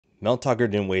Mel Tucker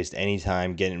didn't waste any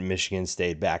time getting Michigan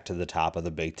State back to the top of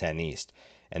the Big Ten East.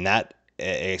 And that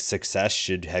a success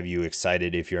should have you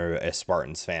excited if you're a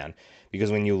Spartans fan.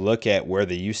 Because when you look at where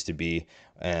they used to be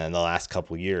in the last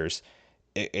couple years,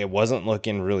 it wasn't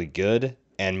looking really good.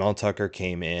 And Mel Tucker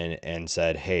came in and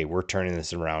said, hey, we're turning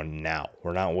this around now.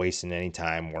 We're not wasting any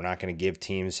time. We're not going to give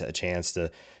teams a chance to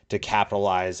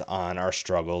capitalize on our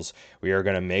struggles. We are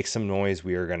going to make some noise.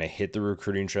 We are going to hit the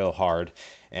recruiting trail hard.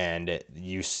 And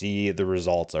you see the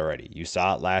results already. You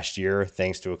saw it last year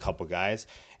thanks to a couple guys.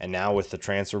 And now with the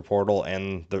transfer portal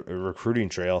and the recruiting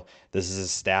trail, this is a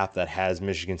staff that has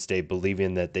Michigan State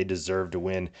believing that they deserve to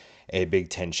win a Big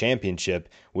Ten championship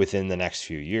within the next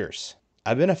few years.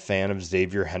 I've been a fan of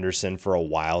Xavier Henderson for a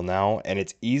while now, and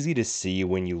it's easy to see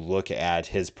when you look at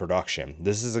his production.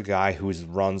 This is a guy who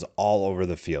runs all over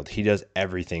the field. He does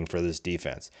everything for this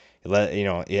defense. He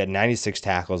had 96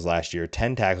 tackles last year,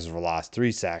 10 tackles for loss,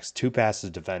 3 sacks, 2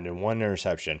 passes defended, 1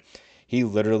 interception. He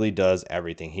literally does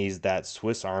everything. He's that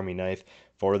Swiss Army knife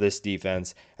for this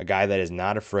defense, a guy that is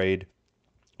not afraid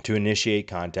to initiate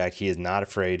contact. He is not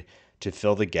afraid to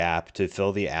fill the gap, to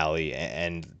fill the alley,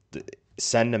 and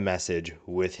send a message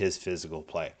with his physical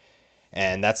play.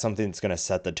 And that's something that's going to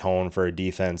set the tone for a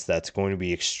defense that's going to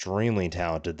be extremely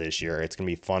talented this year. It's going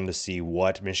to be fun to see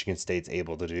what Michigan State's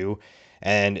able to do.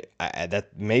 And that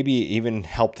maybe even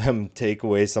help them take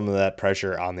away some of that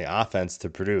pressure on the offense to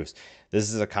produce.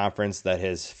 This is a conference that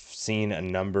has seen a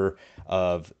number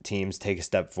of teams take a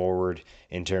step forward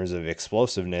in terms of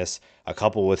explosiveness, a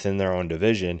couple within their own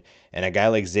division. And a guy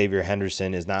like Xavier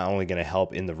Henderson is not only going to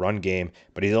help in the run game,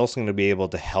 but he's also going to be able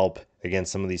to help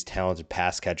against some of these talented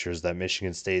pass catchers that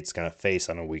Michigan State's going to face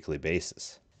on a weekly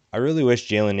basis. I really wish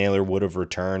Jalen Naylor would have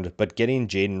returned, but getting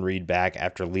Jaden Reed back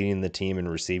after leading the team in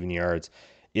receiving yards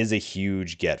is a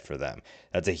huge get for them.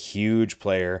 That's a huge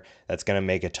player that's going to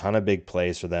make a ton of big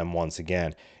plays for them once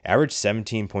again. Averaged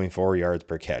 17.4 yards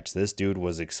per catch. This dude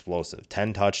was explosive.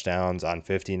 10 touchdowns on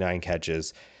 59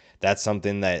 catches. That's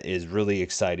something that is really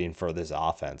exciting for this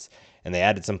offense. And they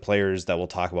added some players that we'll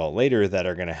talk about later that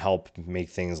are going to help make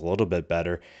things a little bit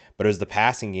better. But it was the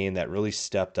passing game that really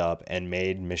stepped up and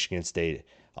made Michigan State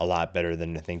a lot better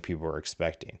than I think people were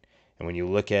expecting. And when you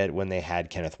look at when they had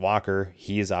Kenneth Walker,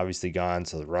 he is obviously gone,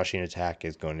 so the rushing attack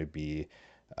is going to be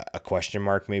a question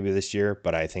mark maybe this year,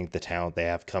 but I think the talent they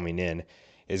have coming in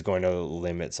is going to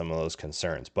limit some of those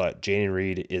concerns. But Jaden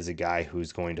Reed is a guy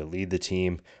who's going to lead the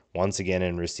team once again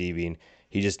in receiving.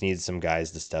 He just needs some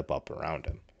guys to step up around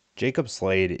him. Jacob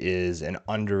Slade is an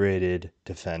underrated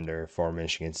defender for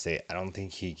Michigan State. I don't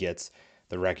think he gets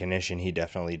the recognition he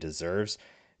definitely deserves.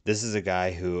 This is a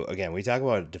guy who, again, we talk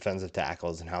about defensive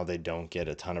tackles and how they don't get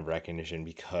a ton of recognition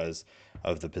because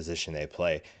of the position they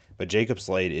play. But Jacob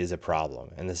Slade is a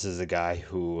problem. And this is a guy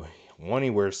who, one,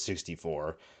 he wears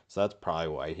 64. So that's probably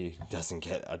why he doesn't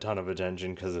get a ton of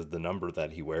attention because of the number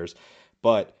that he wears.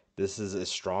 But this is a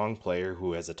strong player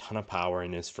who has a ton of power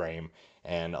in his frame.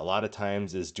 And a lot of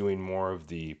times is doing more of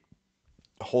the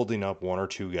holding up one or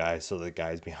two guys so the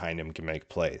guys behind him can make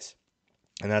plays.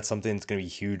 And that's something that's going to be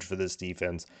huge for this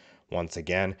defense. Once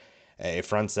again, a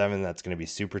front seven that's going to be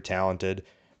super talented.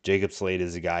 Jacob Slade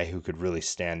is a guy who could really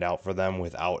stand out for them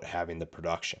without having the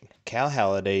production. Cal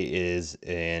Halliday is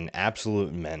an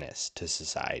absolute menace to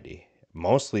society,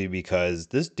 mostly because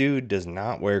this dude does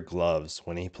not wear gloves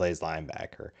when he plays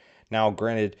linebacker. Now,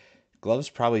 granted, gloves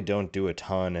probably don't do a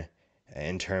ton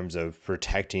in terms of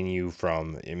protecting you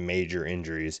from major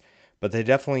injuries, but they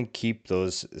definitely keep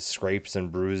those scrapes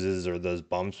and bruises or those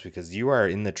bumps because you are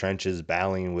in the trenches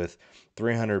battling with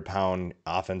 300-pound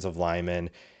offensive linemen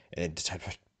and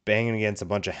banging against a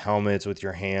bunch of helmets with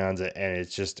your hands. And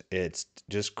it's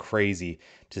just crazy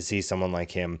to see someone like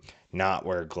him not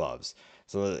wear gloves.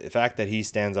 So the fact that he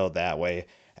stands out that way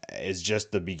is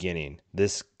just the beginning.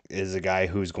 This is a guy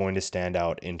who's going to stand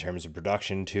out in terms of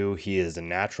production too. He is a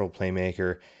natural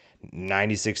playmaker,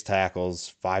 96 tackles,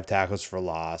 5 tackles for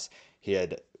loss. He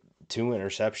had 2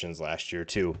 interceptions last year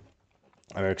too.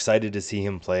 I'm excited to see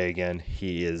him play again.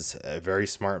 He is a very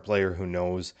smart player who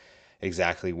knows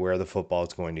exactly where the football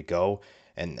is going to go,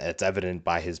 and it's evident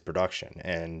by his production.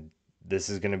 And this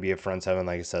is going to be a front seven,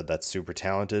 like I said, that's super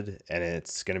talented, and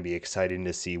it's going to be exciting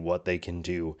to see what they can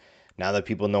do. Now that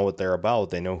people know what they're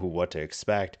about, they know what to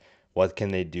expect. What can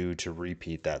they do to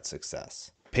repeat that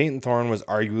success? Peyton Thorne was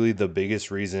arguably the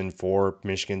biggest reason for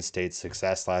Michigan State's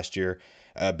success last year.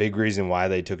 A big reason why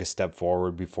they took a step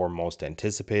forward before most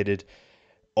anticipated.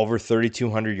 Over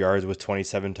 3,200 yards with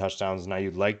 27 touchdowns. Now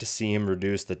you'd like to see him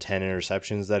reduce the 10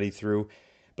 interceptions that he threw,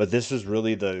 but this was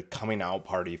really the coming out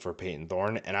party for Peyton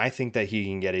Thorne, and I think that he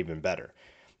can get even better.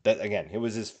 that again, it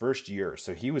was his first year,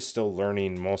 so he was still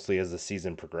learning mostly as the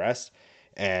season progressed,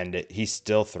 and he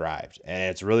still thrived. And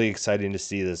it's really exciting to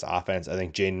see this offense. I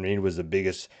think Jaden Reed was the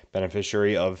biggest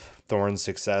beneficiary of Thorne's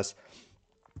success,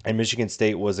 and Michigan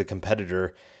State was a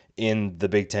competitor in the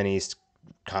Big Ten East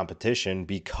competition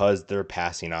because their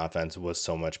passing offense was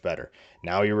so much better.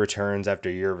 Now he returns after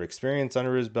a year of experience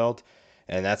under his belt,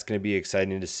 and that's going to be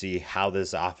exciting to see how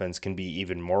this offense can be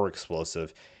even more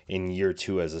explosive in year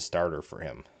two as a starter for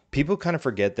him. People kind of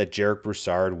forget that Jarek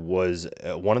Broussard was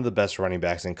one of the best running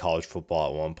backs in college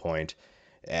football at one point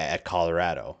at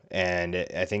Colorado. And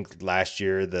I think last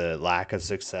year, the lack of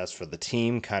success for the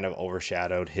team kind of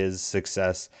overshadowed his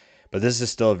success. But this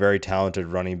is still a very talented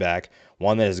running back,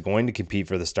 one that is going to compete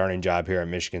for the starting job here at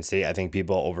Michigan State. I think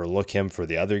people overlook him for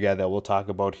the other guy that we'll talk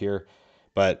about here.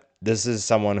 But this is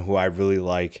someone who I really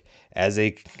like as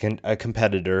a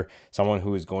competitor, someone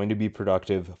who is going to be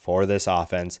productive for this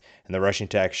offense, and the rushing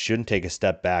attack shouldn't take a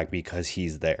step back because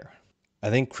he's there. I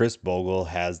think Chris Bogle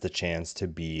has the chance to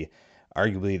be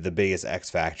arguably the biggest X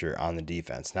factor on the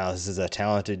defense. Now, this is a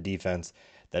talented defense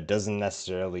that doesn't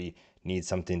necessarily need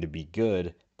something to be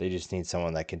good. They just need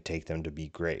someone that can take them to be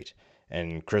great.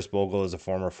 And Chris Bogle is a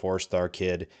former four-star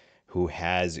kid who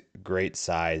has great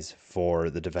size for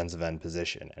the defensive end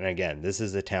position. And again, this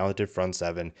is a talented front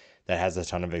seven that has a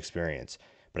ton of experience.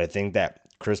 But I think that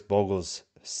Chris Bogle's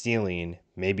ceiling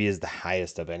maybe is the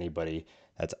highest of anybody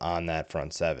that's on that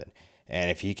front seven.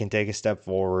 And if he can take a step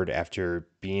forward after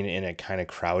being in a kind of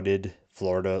crowded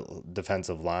Florida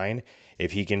defensive line,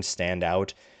 if he can stand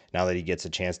out now that he gets a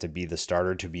chance to be the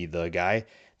starter, to be the guy,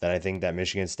 then I think that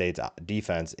Michigan State's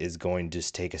defense is going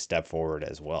to take a step forward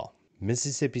as well.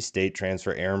 Mississippi State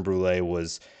transfer Aaron Brule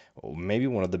was maybe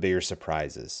one of the bigger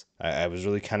surprises. I was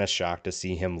really kind of shocked to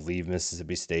see him leave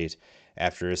Mississippi State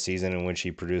after a season in which he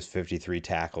produced 53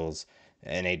 tackles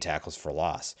and 8 tackles for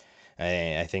loss.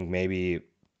 I think maybe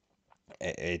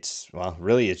it's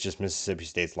just Mississippi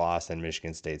State's loss and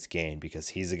Michigan State's gain, because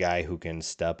he's a guy who can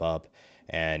step up.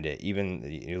 And even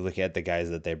you look at the guys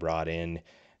that they brought in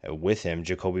with him,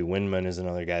 Jacoby Windman is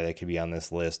another guy that could be on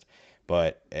this list.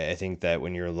 But I think that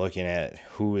when you're looking at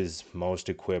who is most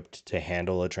equipped to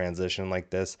handle a transition like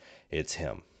this, it's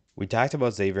him. We talked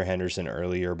about Xavier Henderson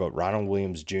earlier, but Ronald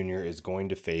Williams Jr. is going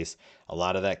to face a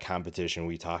lot of that competition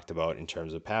we talked about in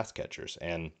terms of pass catchers.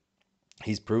 And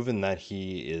he's proven that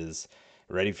he is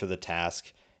ready for the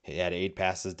task. He had 8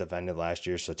 passes defended last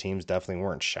year, so teams definitely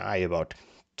weren't shy about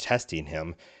testing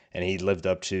him, and he lived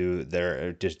up to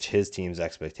his team's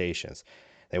expectations.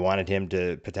 They wanted him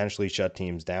to potentially shut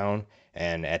teams down,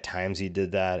 and at times he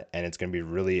did that, and it's going to be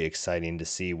really exciting to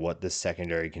see what this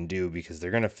secondary can do, because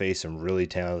they're going to face some really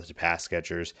talented pass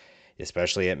catchers,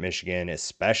 especially at Michigan,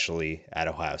 especially at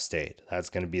Ohio State. That's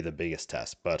going to be the biggest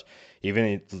test. But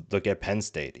even look at Penn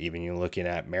State, even you're looking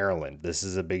at Maryland. This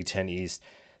is a Big Ten East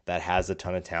that has a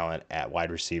ton of talent at wide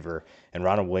receiver, and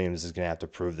Ronald Williams is going to have to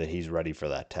prove that he's ready for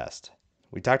that test.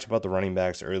 We talked about the running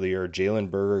backs earlier.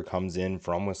 Jalen Berger comes in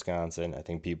from Wisconsin. I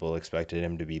think people expected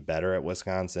him to be better at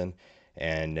Wisconsin,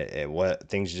 and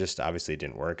things just obviously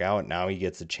didn't work out. Now he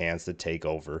gets a chance to take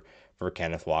over for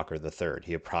Kenneth Walker III.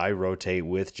 He'll probably rotate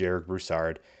with Jarek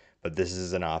Broussard, but this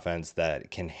is an offense that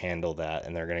can handle that,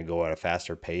 and they're going to go at a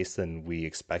faster pace than we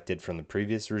expected from the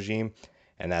previous regime,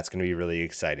 and that's going to be really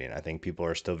exciting. I think people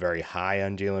are still very high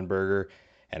on Jalen Berger,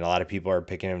 and a lot of people are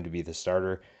picking him to be the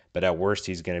starter. But at worst,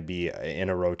 he's going to be in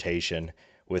a rotation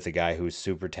with a guy who's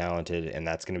super talented, and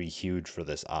that's going to be huge for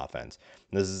this offense.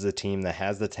 This is a team that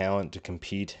has the talent to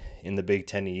compete in the Big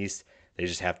Ten East. They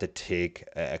just have to take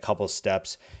a couple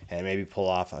steps and maybe pull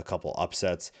off a couple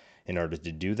upsets in order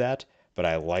to do that. But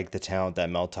I like the talent that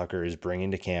Mel Tucker is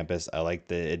bringing to campus. I like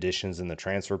the additions in the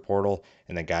transfer portal,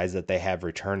 and the guys that they have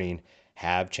returning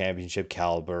have championship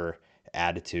caliber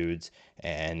attitudes,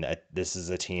 and this is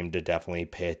a team to definitely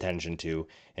pay attention to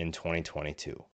in 2022.